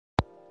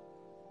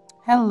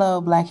Hello,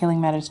 Black Healing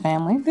Matters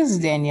family. This is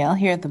Danielle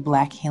here at the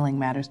Black Healing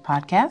Matters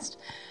podcast,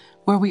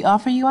 where we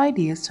offer you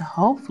ideas to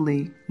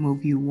hopefully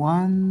move you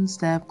one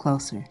step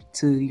closer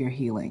to your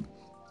healing.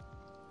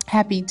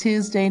 Happy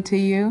Tuesday to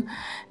you.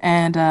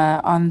 And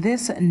on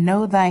this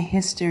Know Thy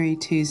History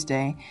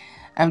Tuesday,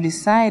 I've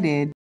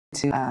decided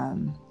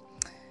to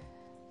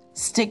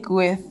stick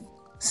with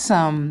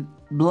some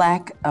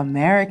Black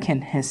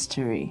American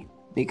history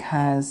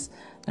because,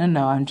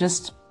 I'm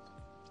just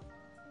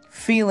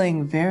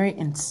feeling very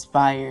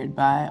inspired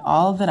by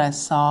all that I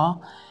saw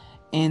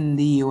in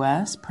the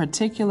U.S.,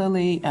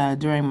 particularly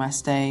during my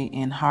stay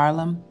in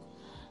Harlem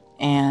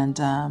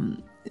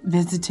and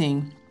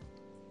visiting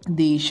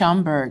the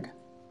Schomburg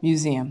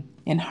Museum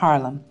in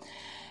Harlem.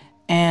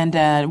 And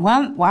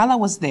while I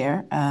was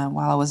there,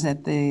 while I was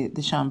at the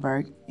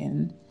Schomburg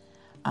in,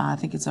 I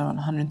think it's on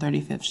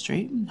 135th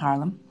Street in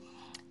Harlem,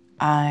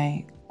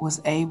 I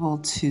was able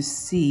to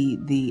see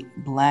the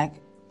Black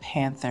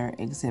Panther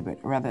exhibit,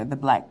 or rather the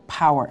Black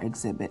Power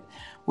exhibit,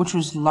 which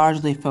was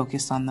largely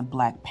focused on the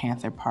Black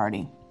Panther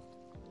Party.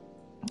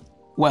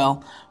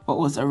 Well, what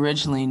was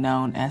originally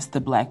known as the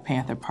Black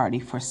Panther Party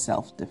for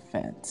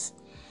self-defense.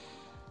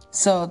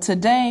 So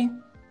today,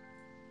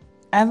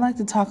 I'd like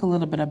to talk a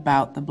little bit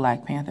about the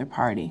Black Panther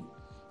Party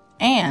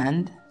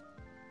and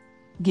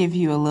give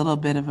you a little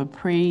bit of a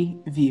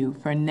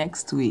preview for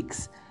next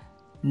week's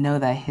Know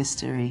Thy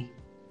History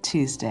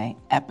Tuesday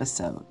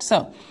episode.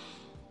 So,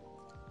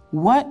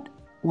 what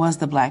was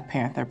the Black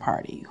Panther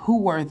Party?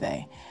 Who were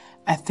they?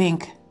 I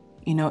think,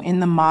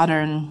 in the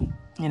modern,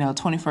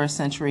 21st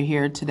century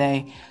here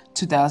today,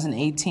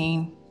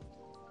 2018,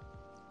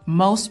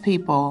 most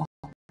people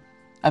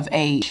of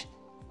age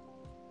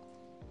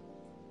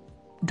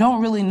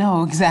don't really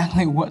know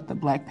exactly what the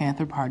Black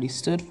Panther Party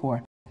stood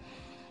for.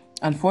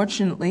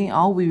 Unfortunately,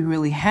 all we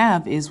really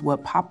have is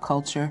what pop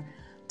culture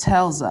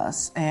tells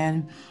us.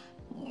 And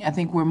I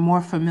think we're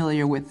more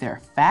familiar with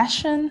their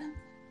fashion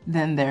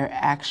than their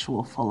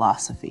actual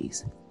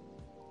philosophies,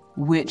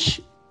 which,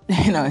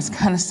 is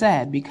kind of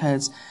sad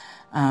because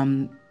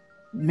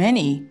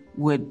many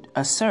would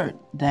assert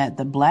that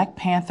the Black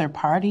Panther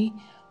Party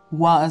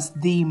was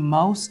the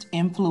most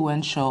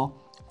influential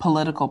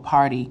political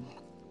party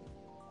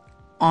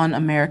on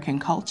American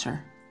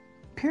culture,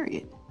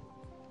 period.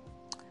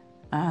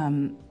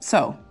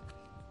 So,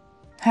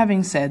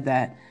 having said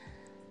that,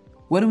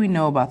 what do we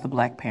know about the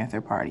Black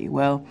Panther Party?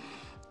 Well,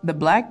 the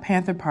Black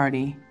Panther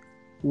Party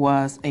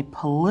was a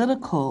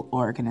political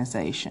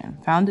organization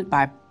founded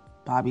by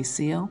Bobby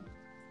Seale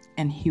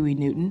and Huey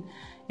Newton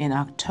in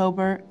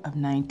October of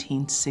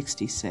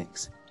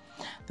 1966.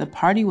 The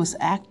party was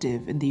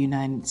active in the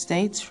United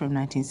States from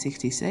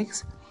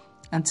 1966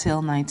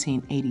 until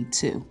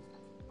 1982,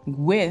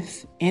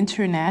 with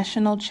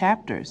international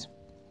chapters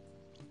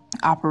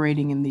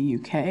operating in the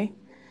UK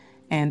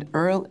and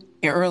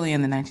early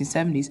in the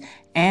 1970s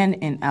and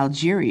in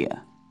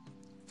Algeria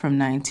from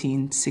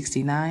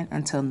 1969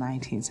 until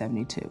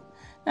 1972.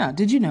 Now,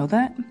 did you know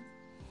that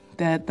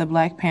the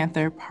Black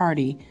Panther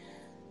Party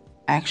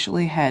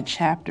actually had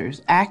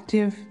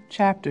active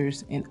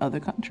chapters in other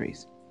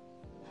countries?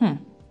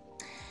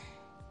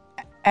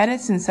 At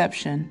its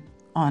inception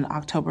on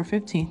October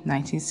 15,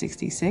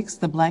 1966,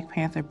 the Black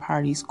Panther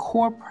Party's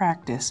core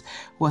practice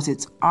was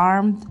its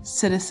armed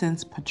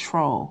citizens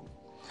patrol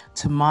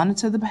to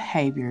monitor the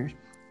behavior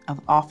of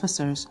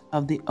officers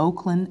of the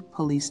Oakland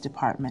Police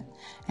Department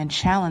and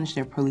challenge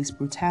their police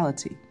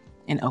brutality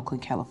in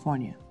Oakland,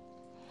 California.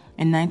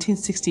 In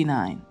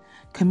 1969,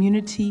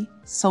 community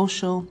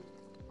social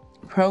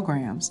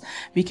programs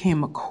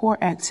became a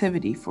core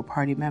activity for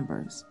party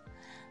members.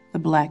 The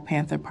Black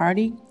Panther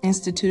Party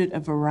instituted a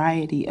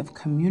variety of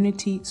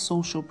community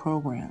social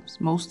programs,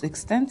 most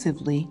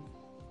extensively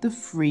the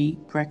free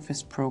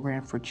breakfast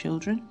program for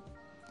children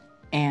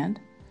and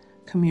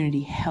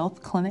community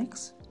health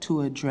clinics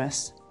to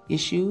address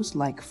issues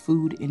like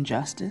food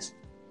injustice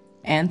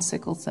and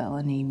sickle cell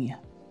anemia.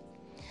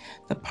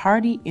 The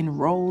party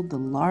enrolled the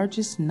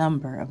largest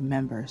number of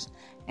members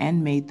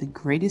and made the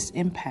greatest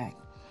impact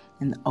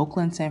in the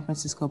Oakland, San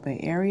Francisco Bay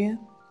Area,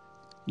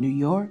 New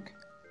York,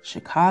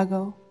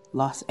 Chicago,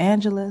 Los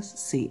Angeles,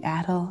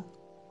 Seattle,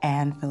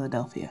 and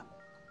Philadelphia.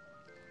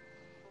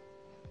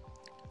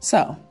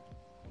 So,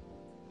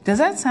 does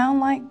that sound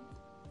like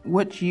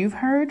what you've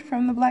heard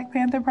from the Black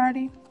Panther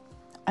Party?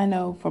 I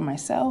know for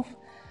myself,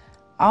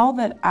 all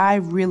that I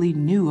really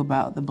knew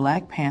about the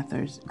Black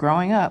Panthers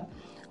growing up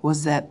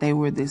was that they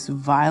were this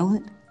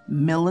violent,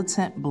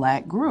 militant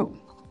Black group.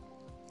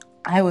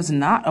 I was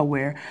not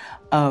aware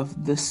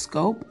of the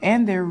scope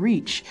and their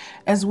reach,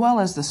 as well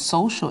as the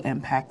social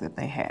impact that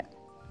they had.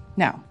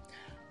 Now,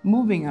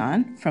 moving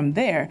on from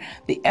there,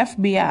 the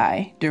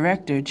FBI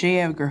Director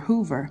J. Edgar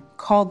Hoover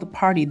called the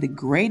party the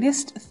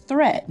greatest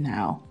threat.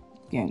 Now,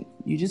 again,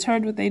 you just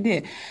heard what they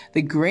did.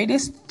 The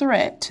greatest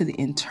threat to the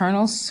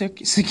internal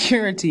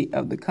security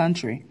of the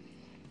country.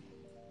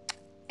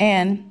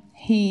 And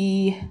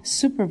he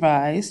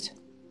supervised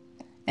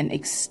an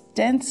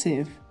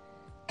extensive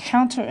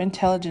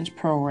counterintelligence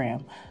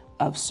program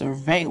of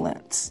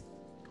surveillance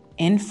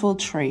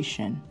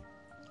infiltration,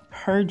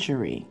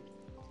 perjury,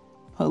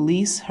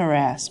 police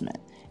harassment,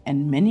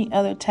 and many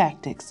other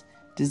tactics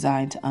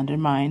designed to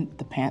undermine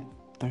the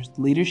Panthers'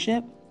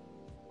 leadership.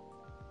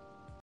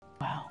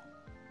 Wow.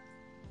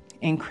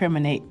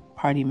 Incriminate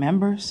party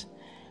members,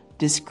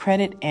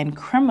 discredit and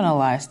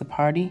criminalize the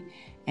party,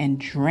 and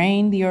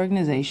drain the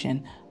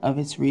organization of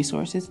its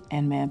resources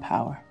and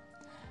manpower.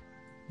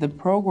 The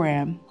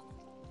program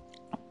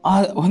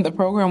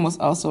was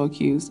also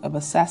accused of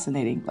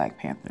assassinating Black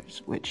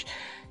Panthers, which,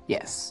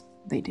 yes,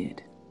 they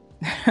did.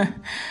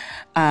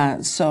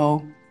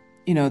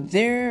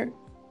 There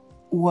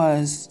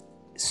was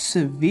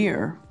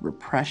severe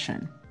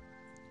repression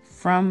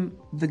from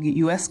the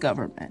U.S.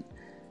 government,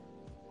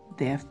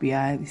 the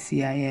FBI, the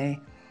CIA,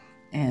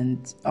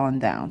 and on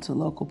down to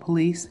local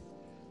police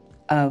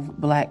of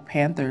Black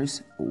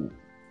Panthers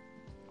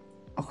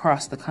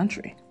across the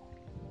country.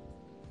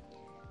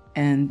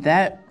 And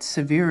that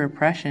severe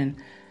repression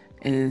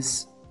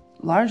is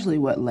largely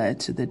what led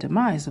to the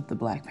demise of the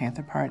Black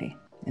Panther Party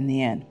in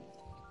the end.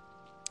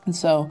 And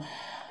so,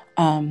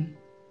 I'm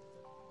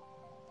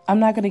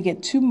not going to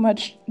get too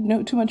much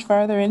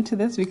farther into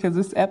this because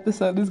this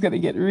episode is going to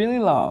get really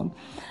long.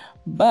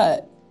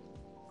 But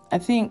I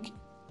think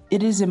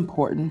it is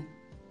important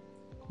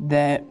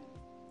that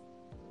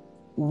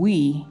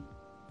we,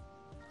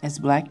 as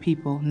Black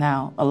people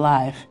now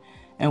alive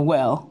and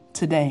well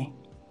today,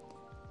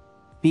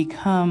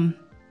 become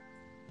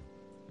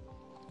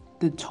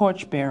the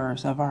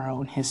torchbearers of our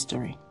own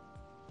history.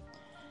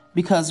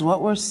 Because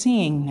what we're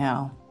seeing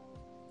now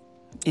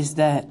is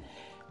that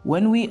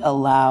when we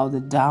allow the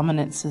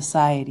dominant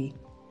society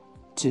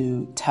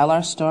to tell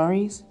our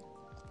stories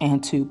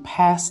and to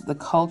pass the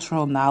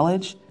cultural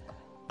knowledge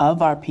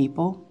of our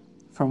people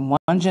from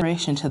one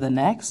generation to the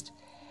next,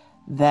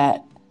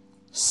 that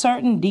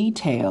certain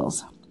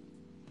details,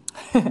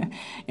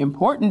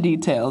 important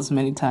details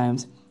many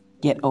times,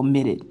 get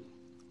omitted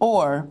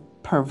or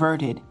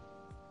perverted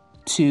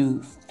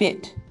to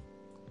fit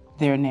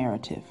their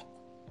narrative.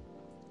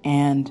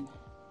 And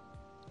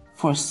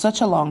for such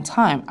a long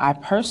time, I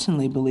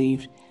personally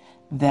believed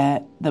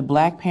that the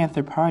Black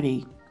Panther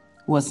Party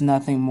was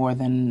nothing more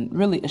than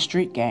really a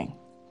street gang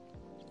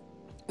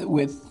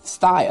with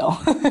style.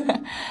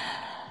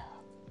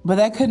 But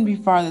that couldn't be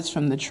farthest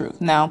from the truth.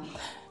 Now,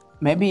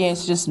 maybe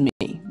it's just me.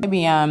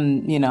 Maybe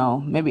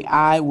maybe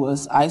I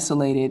was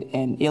isolated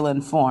and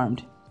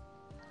ill-informed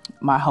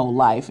my whole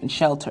life and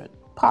sheltered.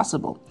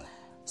 Possible.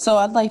 So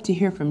I'd like to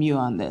hear from you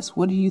on this.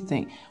 What do you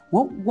think?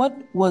 What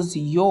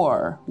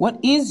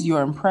is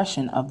your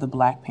impression of the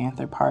Black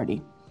Panther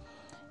Party?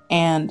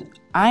 And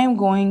I am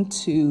going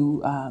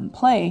to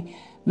play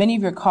many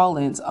of your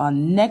call-ins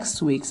on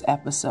next week's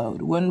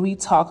episode when we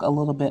talk a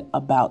little bit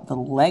about the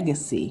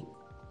legacy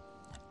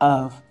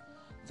of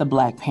the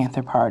Black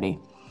Panther Party.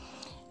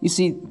 You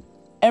see,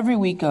 every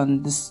week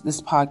on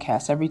this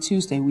podcast, every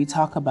Tuesday, we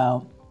talk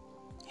about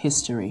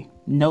history.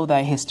 Know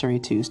Thy History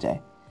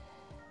Tuesday.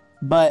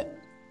 But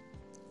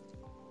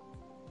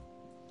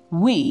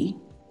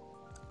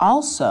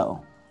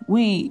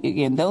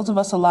again, those of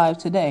us alive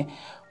today,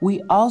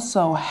 we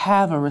also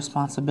have a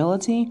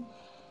responsibility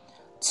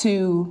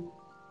to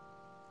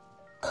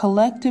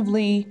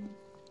collectively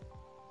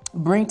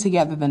bring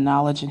together the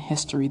knowledge and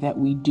history that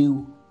we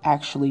do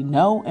actually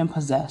know and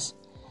possess.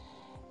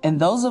 And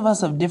those of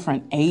us of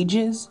different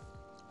ages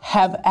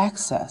have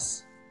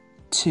access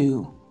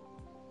to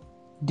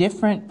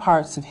different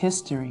parts of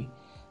history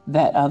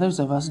that others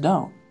of us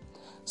don't.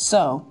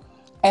 So,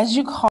 as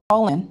you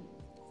call in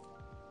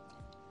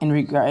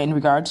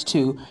regards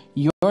to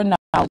your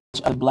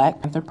knowledge of the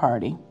Black Panther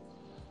Party,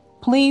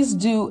 please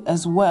do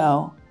as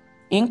well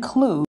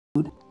include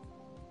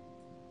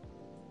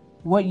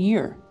what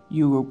year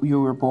you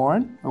were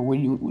born, or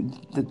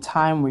the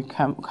time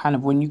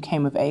when you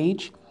came of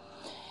age,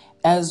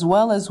 as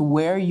well as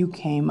where you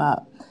came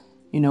up.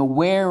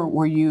 Where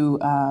were you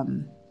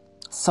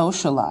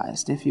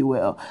socialized, if you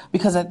will?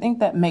 Because I think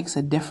that makes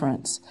a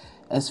difference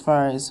as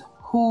far as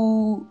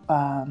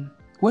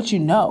what you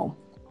know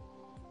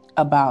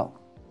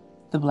about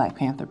the Black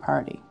Panther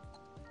Party.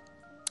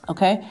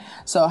 Okay,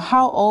 so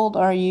how old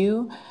are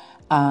you?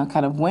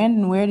 When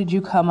and where did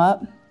you come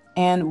up?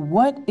 And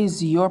what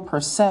is your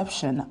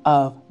perception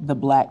of the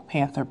Black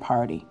Panther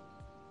Party?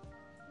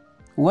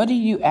 What do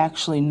you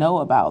actually know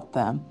about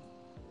them?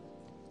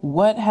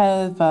 What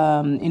have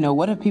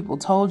people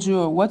told you,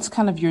 or what's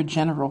kind of your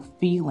general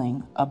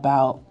feeling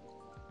about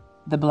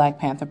the Black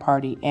Panther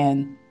Party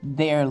and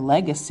their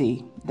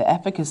legacy, the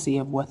efficacy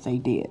of what they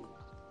did?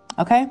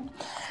 Okay?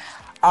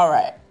 All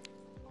right.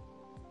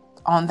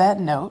 On that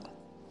note,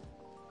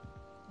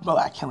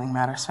 Black Healing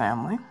Matters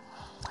family,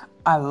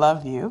 I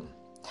love you.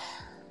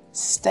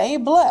 Stay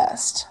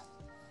blessed.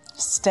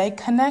 Stay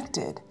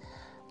connected.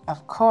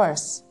 Of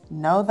course,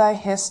 know thy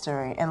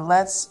history, and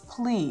let's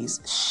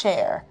please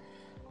share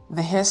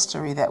the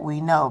history that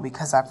we know,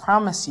 because I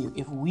promise you,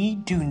 if we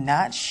do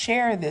not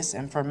share this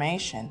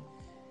information,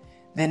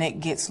 then it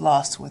gets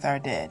lost with our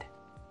dead.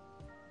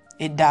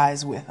 It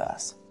dies with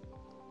us.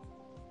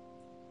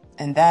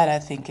 And that, I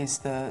think, is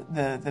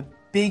the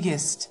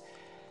biggest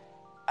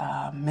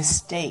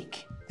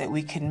mistake that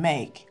we can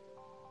make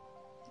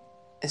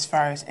as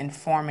far as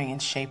informing and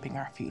shaping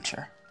our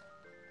future.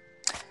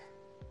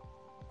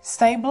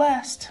 Stay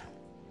blessed.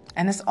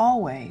 And as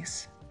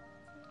always,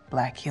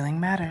 Black Healing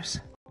Matters.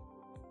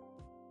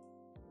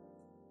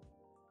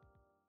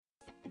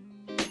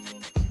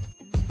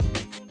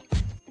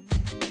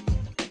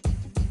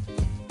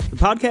 The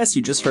podcast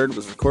you just heard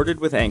was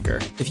recorded with Anchor.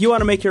 If you want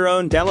to make your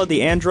own, download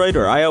the Android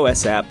or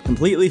iOS app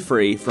completely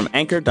free from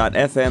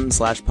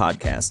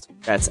anchor.fm/podcast.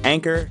 That's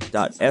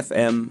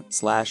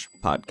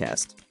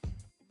anchor.fm/podcast.